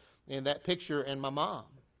sister in that picture and my mom.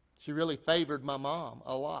 She really favored my mom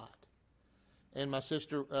a lot. And my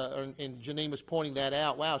sister, and Janine was pointing that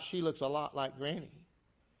out. Wow, she looks a lot like Granny.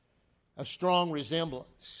 A strong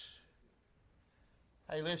resemblance.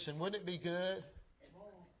 Hey, listen, wouldn't it be good?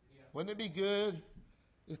 Wouldn't it be good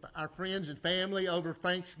if our friends and family over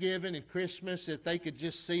Thanksgiving and Christmas, if they could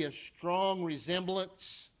just see a strong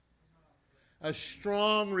resemblance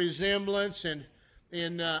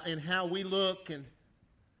in how we look and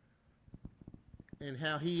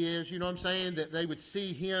how He is, you know what I'm saying? That they would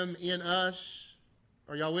see Him in us.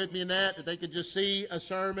 Are y'all with me in that? That they could just see a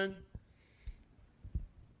sermon.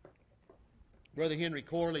 Brother Henry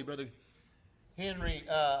Corley,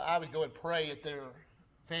 I would go and pray at their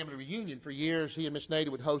family reunion for years. He and Miss Nada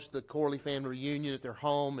would host the Corley family reunion at their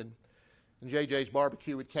home, and JJ's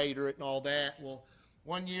Barbecue would cater it and all that. Well,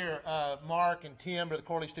 one year, Mark and Tim, Brother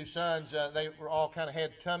Corley's two sons, they were all kind of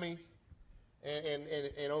had tummies.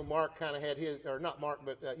 And old Mark kind of had his, or not Mark,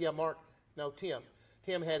 but Tim.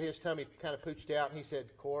 Tim had his tummy kind of pooched out, and he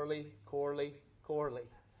said, Corley, Corley, Corley.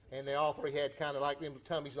 And they all three had kind of like them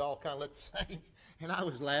tummies all kind of looked the same. And I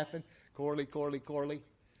was laughing, Corley, Corley, Corley.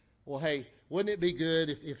 Well, hey, wouldn't it be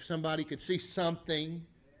good if somebody could see something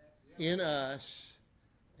in us,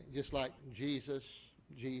 just like Jesus,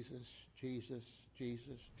 Jesus, Jesus,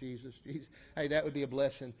 Jesus, Jesus, Jesus. Hey, that would be a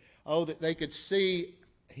blessing. Oh, that they could see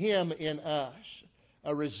Him in us,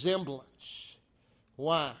 a resemblance.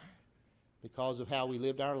 Why? Because of how we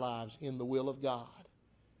lived our lives in the will of God.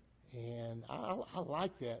 And I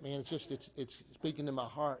like that, man. It's speaking to my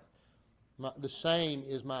heart. The same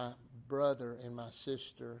is my brother and my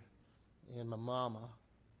sister and my mama.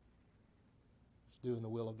 It's doing the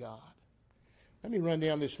will of God. Let me run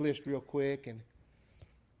down this list real quick, and I'm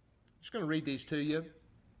just going to read these to you.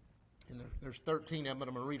 And there's 13 of them, but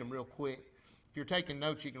I'm going to read them real quick. If you're taking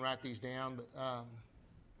notes, you can write these down. But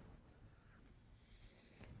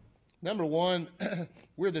number one,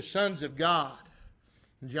 we're the sons of God.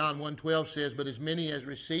 John 1:12 says, but as many as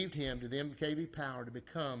received Him, to them gave He power to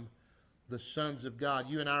become the sons of God.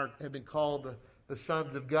 You and I have been called the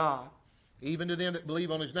sons of God, even to them that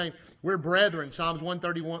believe on His name. We're brethren. Psalms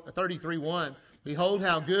 133:1. Behold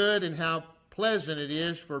how good and how pleasant it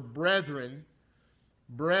is for brethren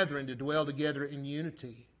to dwell together in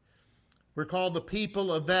unity. We're called the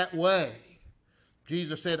people of that way.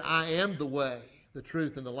 Jesus said, I am the way, the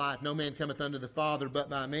truth, and the life. No man cometh unto the Father but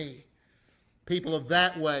by me. People of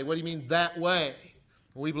that way. What do you mean that way?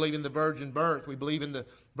 We believe in the virgin birth. We believe in the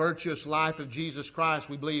virtuous life of Jesus Christ.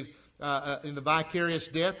 We believe in the vicarious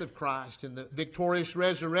death of Christ and the victorious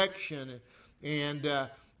resurrection and the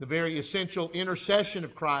very essential intercession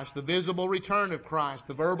of Christ, the visible return of Christ,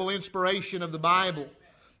 the verbal inspiration of the Bible,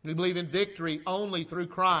 We believe in victory only through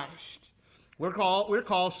Christ. We're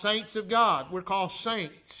called saints of God. We're called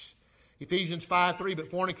saints. Ephesians 5:3,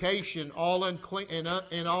 but fornication, all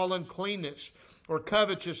uncleanness, or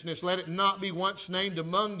covetousness, let it not be once named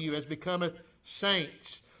among you as becometh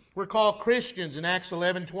saints. We're called Christians in Acts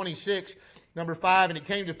 11:26, number 5. And it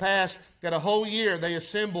came to pass that a whole year they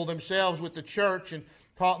assembled themselves with the church and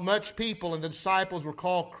taught much people, and the disciples were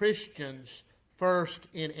called Christians first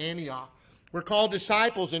in Antioch. We're called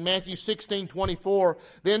disciples in Matthew 16:24.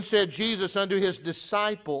 Then said Jesus unto his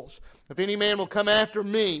disciples, if any man will come after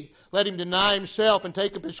me, let him deny himself and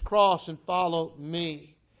take up his cross and follow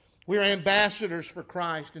me. We are ambassadors for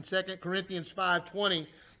Christ in 2 Corinthians 5:20.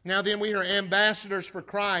 Now then we are ambassadors for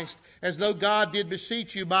Christ, as though God did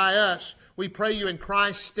beseech you by us. We pray you in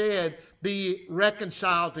Christ's stead, be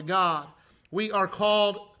reconciled to God. We are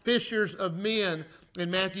called fishers of men in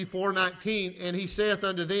Matthew 4:19, and he saith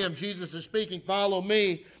unto them, Jesus is speaking, follow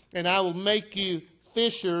me, and I will make you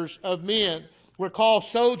fishers of men. We're called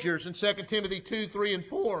soldiers in 2 Timothy 2:3 and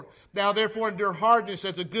 4. Thou therefore endure hardness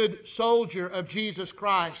as a good soldier of Jesus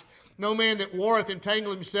Christ. No man that warreth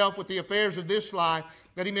entangle himself with the affairs of this life,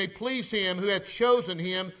 that he may please him who hath chosen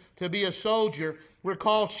him to be a soldier. We're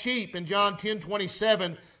called sheep in John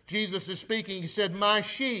 10:27. Jesus is speaking. He said, my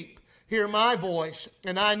sheep hear my voice,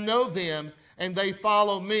 and I know them, and they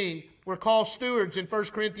follow me. We're called stewards in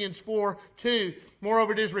 1 Corinthians 4:2.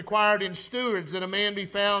 Moreover, it is required in stewards that a man be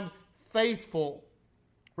found faithful.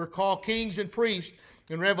 We're called kings and priests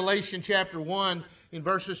in Revelation chapter 1 in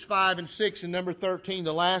verses 5 and 6 and number 13.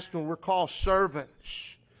 The last one, we're called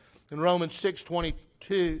servants in Romans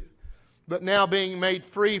 6:22. But now being made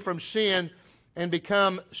free from sin and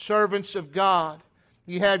become servants of God,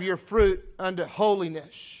 you have your fruit unto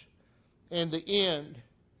holiness, and the end,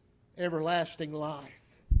 everlasting life.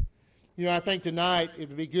 You know, I think tonight it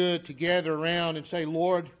would be good to gather around and say,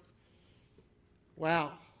 Lord,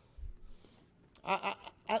 wow,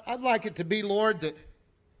 I'd like it to be, Lord,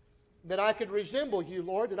 that I could resemble you,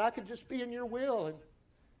 Lord, that I could just be in your will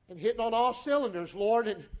and hitting on all cylinders, Lord.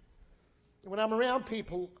 And when I'm around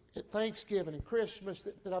people at Thanksgiving and Christmas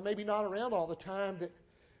that I'm maybe not around all the time,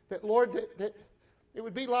 that Lord, that it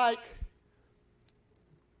would be like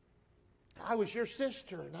I was your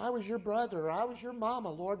sister, and I was your brother, or I was your mama,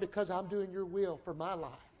 Lord, because I'm doing your will for my life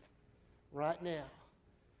right now.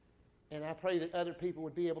 And I pray that other people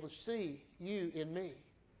would be able to see you in me.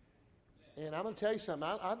 And I'm going to tell you something.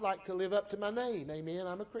 I'd like to live up to my name. Amen.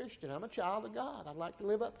 I'm a Christian. I'm a child of God. I'd like to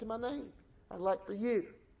live up to my name. I'd like for you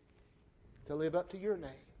to live up to your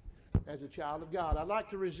name as a child of God. I'd like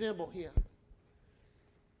to resemble him.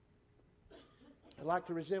 I'd like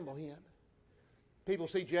to resemble him. People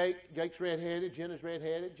see Jake's redheaded, Jenna's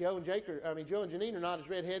redheaded. Joe and Janine are not as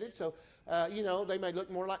redheaded, so they may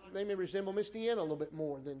look more like, they may resemble Miss Deanna a little bit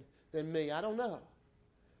more than me. I don't know.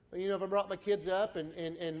 But if I brought my kids up and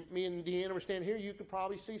me and Deanna were standing here, you could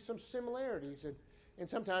probably see some similarities. And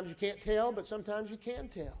sometimes you can't tell, but sometimes you can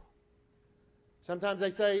tell. Sometimes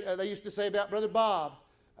they used to say about Brother Bob,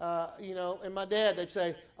 and my dad, they'd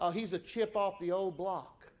say, oh, he's a chip off the old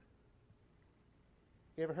block.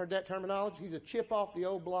 You ever heard that terminology? He's a chip off the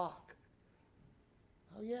old block.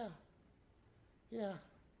 Oh, yeah. Yeah.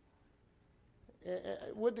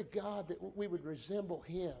 Would to God that we would resemble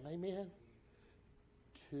him. Amen.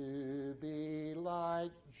 To be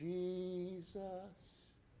like Jesus.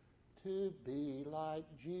 To be like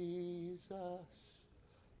Jesus.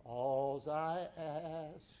 All's I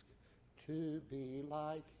ask, to be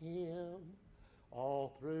like him.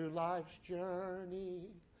 All through life's journey,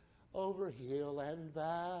 over hill and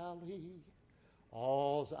valley,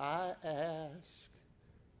 all's I ask,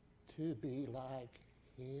 to be like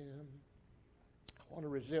him. I want to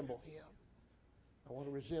resemble him. I want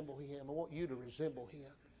to resemble him. I want you to resemble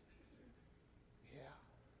him. Yeah.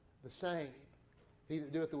 The same. He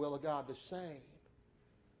that doeth the will of God, the same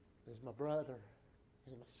as my brother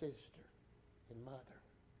and my sister and mother.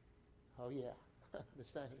 Oh, yeah. The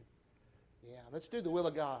same. Yeah. Let's do the will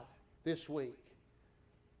of God this week.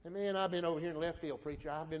 And man, I've been over here in left field, preacher.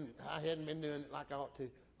 I hadn't been doing it like I ought to.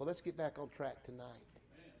 Well, let's get back on track tonight.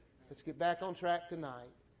 Let's get back on track tonight.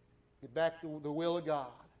 Get back to the will of God.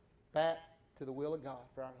 Back to the will of God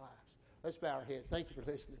for our lives. Let's bow our heads. Thank you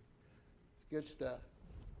for listening. It's good stuff.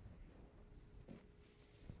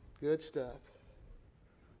 Good stuff.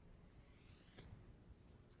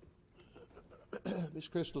 Miss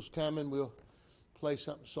Crystal's coming. We'll play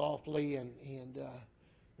something softly. And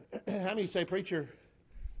how many say, preacher,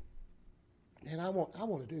 man, I want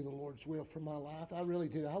to do the Lord's will for my life. I really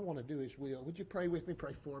do. I want to do his will. Would you pray with me?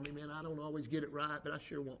 Pray for me, man. I don't always get it right, but I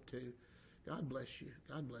sure want to. God bless you.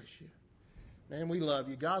 God bless you. Man, we love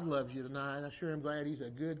you. God loves you tonight. I sure am glad He's a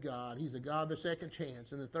good God. He's a God of the second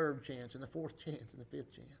chance and the third chance and the fourth chance and the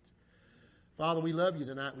fifth chance. Father, we love you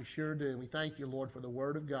tonight. We sure do. And we thank you, Lord, for the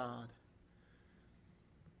Word of God.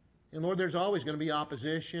 And Lord, there's always going to be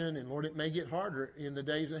opposition. And Lord, it may get harder in the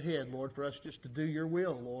days ahead, Lord, for us just to do your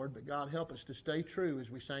will, Lord. But God, help us to stay true, as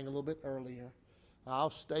we sang a little bit earlier. I'll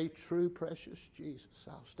stay true, precious Jesus.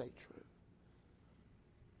 I'll stay true.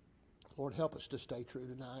 Lord, help us to stay true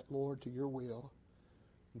tonight, Lord, to your will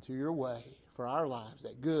and to your way for our lives,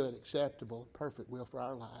 that good, acceptable, and perfect will for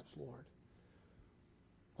our lives, Lord.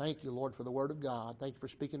 Thank you, Lord, for the Word of God. Thank you for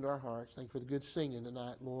speaking to our hearts. Thank you for the good singing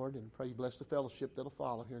tonight, Lord, and pray you bless the fellowship that'll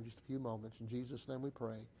follow here in just a few moments. In Jesus' name we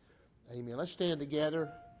pray. Amen. Let's stand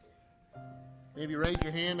together. Maybe raise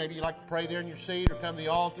your hand. Maybe you like to pray there in your seat or come to the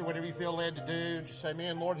altar, whatever you feel led to do, and just say,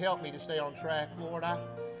 man, Lord, help me to stay on track. Lord,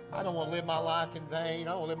 I don't want to live my life in vain.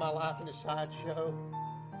 I don't want to live my life in a sideshow.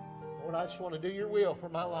 Lord, I just want to do your will for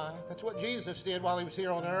my life. That's what Jesus did while he was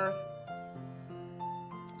here on earth.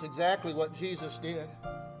 It's exactly what Jesus did.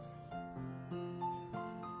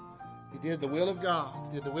 He did the will of God.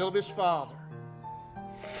 He did the will of his Father.